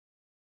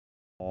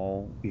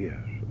All, yes.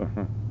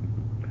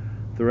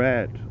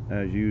 Threat,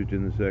 as used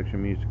in the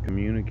section, means to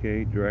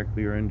communicate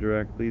directly or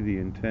indirectly the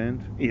intent,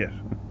 yes.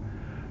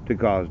 To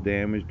cause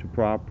damage to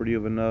property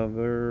of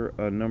another,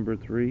 number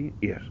three,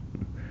 yes.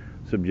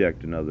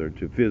 Subject another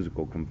to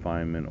physical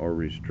confinement or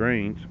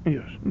restraint,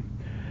 yes.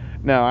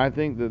 Now, I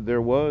think that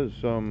there was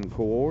some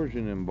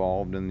coercion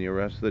involved in the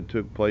arrest that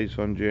took place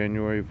on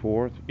January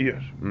 4th,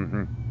 yes.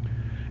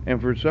 And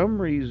for some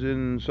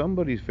reason,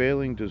 somebody's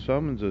failing to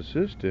summons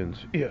assistance,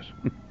 yes.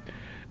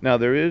 Now,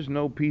 there is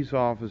no peace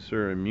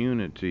officer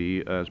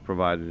immunity as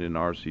provided in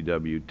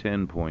RCW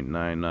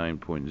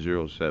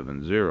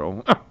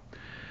 10.99.070,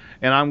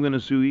 and I'm going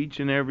to sue each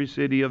and every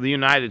city of the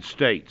United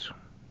States.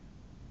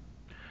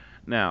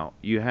 Now,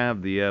 you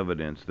have the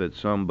evidence that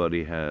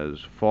somebody has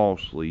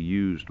falsely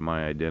used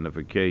my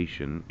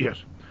identification,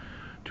 yes,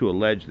 to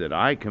allege that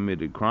I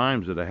committed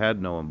crimes that I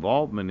had no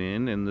involvement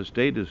in, and the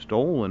state has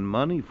stolen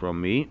money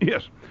from me,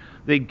 yes.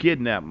 They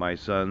kidnapped my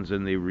sons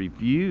and they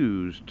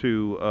refused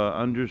to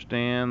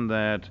understand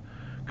that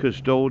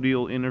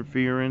custodial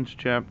interference,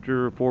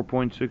 chapter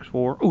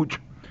 4.64. Ouch!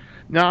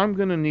 Now I'm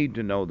going to need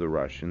to know the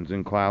Russians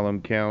in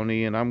Clallam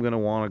County, and I'm going to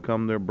want to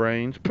comb their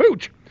brains.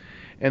 Pooch!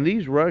 And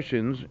these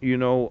Russians,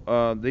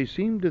 they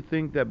seem to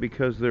think that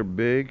because they're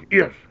big,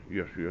 yes,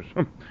 yes, yes,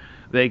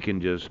 they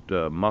can just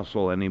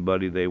muscle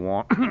anybody they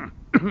want.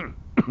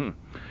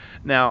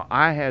 Now,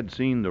 I had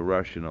seen the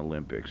Russian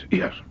Olympics,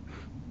 yes.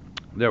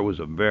 There was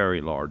a very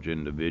large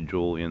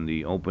individual in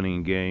the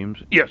opening games.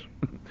 Yes.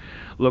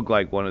 Looked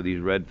like one of these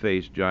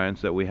red-faced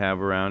giants that we have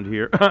around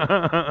here.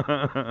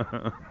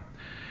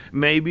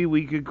 Maybe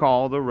we could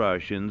call the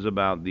Russians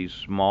about these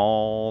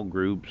small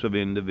groups of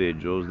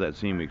individuals that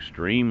seem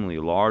extremely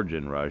large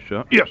in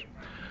Russia. Yes.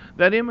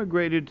 That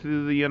immigrated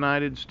to the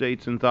United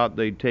States and thought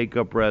they'd take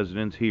up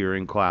residence here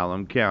in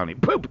Clallam County.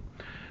 Poop!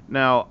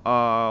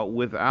 Now,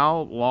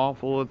 without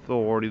lawful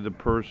authority, the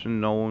person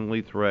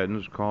knowingly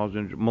threatens,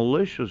 causes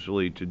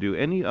maliciously to do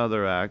any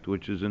other act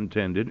which is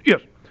intended,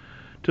 yes,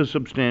 to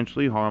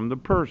substantially harm the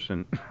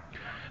person.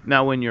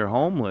 Now, when you're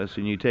homeless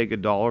and you take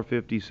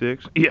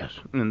 $1.56, yes,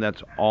 and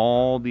that's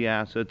all the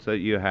assets that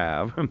you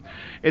have,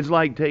 it's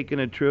like taking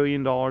 $1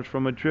 trillion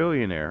from a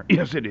trillionaire.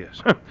 Yes, it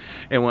is.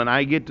 And when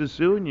I get to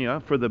suing you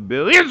for the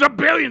billions of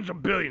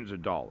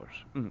dollars,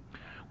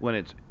 when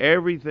it's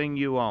everything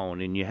you own,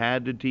 and you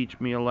had to teach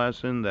me a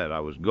lesson that I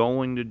was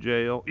going to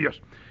jail, yes,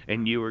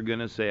 and you were going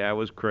to say I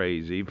was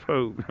crazy,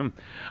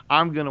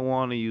 I'm going to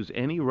want to use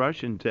any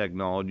Russian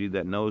technology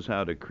that knows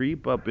how to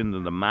creep up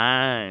into the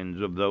minds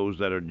of those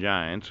that are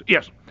giants,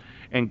 yes,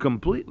 and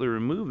completely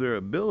remove their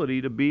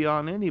ability to be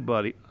on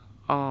anybody.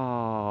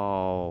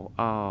 Oh,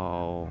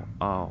 oh,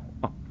 oh.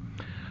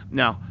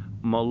 Now,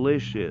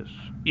 malicious,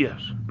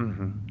 yes.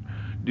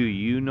 Do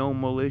you know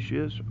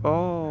malicious?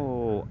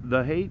 Oh,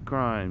 the hate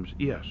crimes.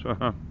 Yes.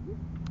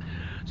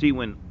 See,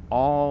 when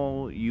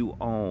all you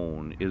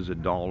own is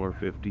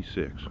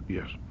 $1.56,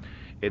 yes,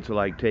 it's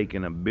like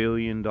taking $1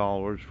 billion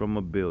from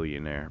a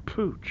billionaire.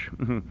 Pooch.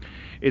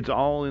 It's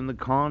all in the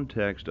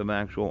context of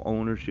actual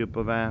ownership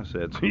of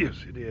assets.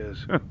 Yes, it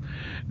is.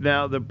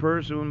 Now, the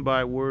person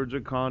by words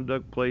or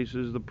conduct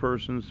places the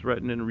person's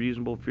threatened in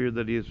reasonable fear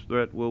that his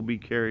threat will be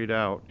carried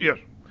out. Yes.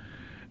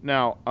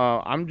 Now,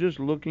 I'm just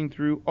looking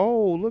through.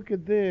 Oh, look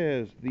at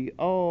this. The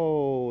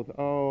oath.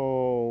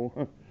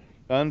 Oh.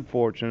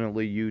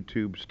 Unfortunately,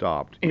 YouTube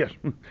stopped. Yes.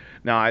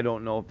 Now, I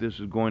don't know if this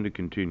is going to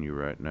continue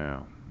right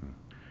now.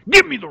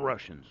 Give me the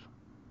Russians.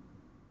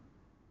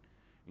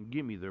 And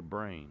give me their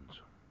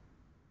brains.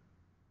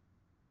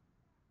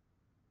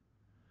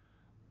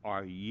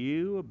 Are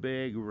you a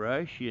big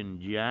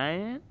Russian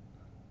giant?